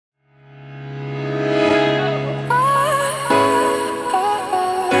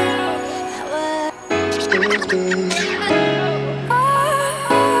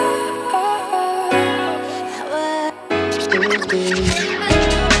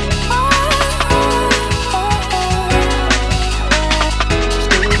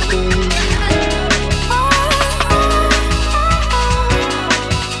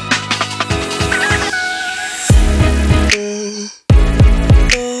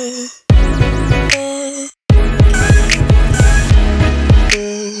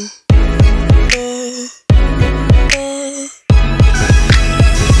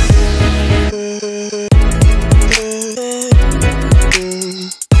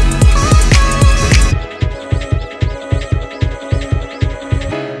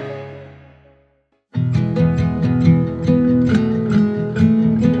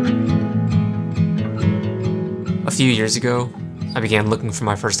years ago, I began looking for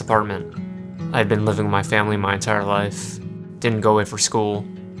my first apartment. I had been living with my family my entire life, didn't go away for school,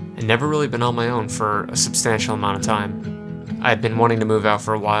 and never really been on my own for a substantial amount of time. I had been wanting to move out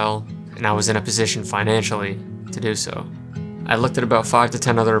for a while, and I was in a position financially to do so. I looked at about 5 to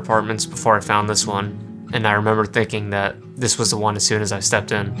 10 other apartments before I found this one, and I remember thinking that this was the one as soon as I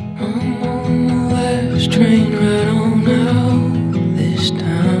stepped in. I'm on the last train right on out this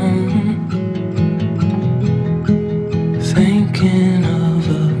town, thinking of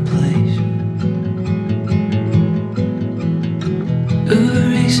a place,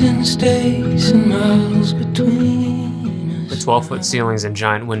 erasing stays and miles between us. The 12-foot ceilings and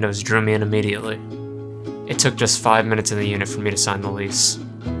giant windows drew me in immediately. It took just 5 minutes in the unit for me to sign the lease.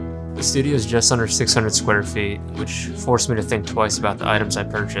 The studio is just under 600 square feet, which forced me to think twice about the items I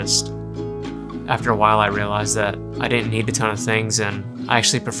purchased. After a while, I realized that I didn't need a ton of things, and I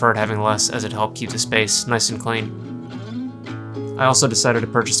actually preferred having less as it helped keep the space nice and clean. I also decided to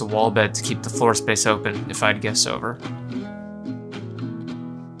purchase a wall bed to keep the floor space open if I had guests over.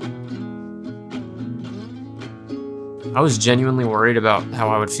 I was genuinely worried about how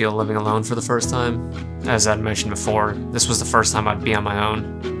I would feel living alone for the first time. As I'd mentioned before, this was the first time I'd be on my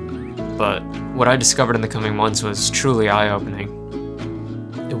own. But what I discovered in the coming months was truly eye-opening.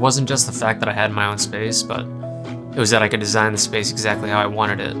 It wasn't just the fact that I had my own space, but it was that I could design the space exactly how I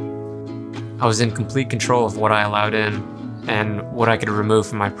wanted it. I was in complete control of what I allowed in, and what I could remove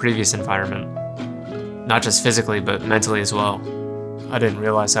from my previous environment. Not just physically, but mentally as well. I didn't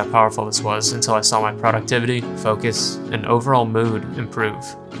realize how powerful this was until I saw my productivity, focus, and overall mood improve.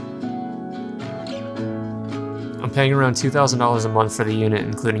 I'm paying around $2,000 a month for the unit,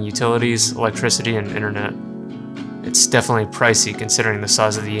 including utilities, electricity, and internet. It's definitely pricey considering the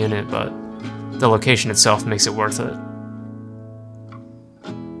size of the unit, but the location itself makes it worth it.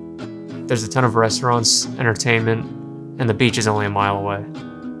 There's a ton of restaurants, entertainment, and the beach is only a mile away.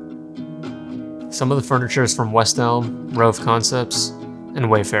 Some of the furniture is from West Elm, Rove Concepts, and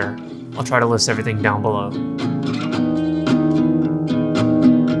Wayfair. I'll try to list everything down below.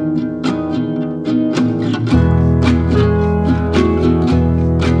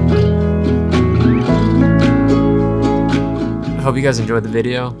 I hope you guys enjoyed the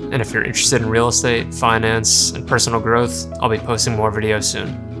video, and if you're interested in real estate, finance, and personal growth, I'll be posting more videos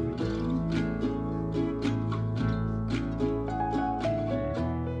soon.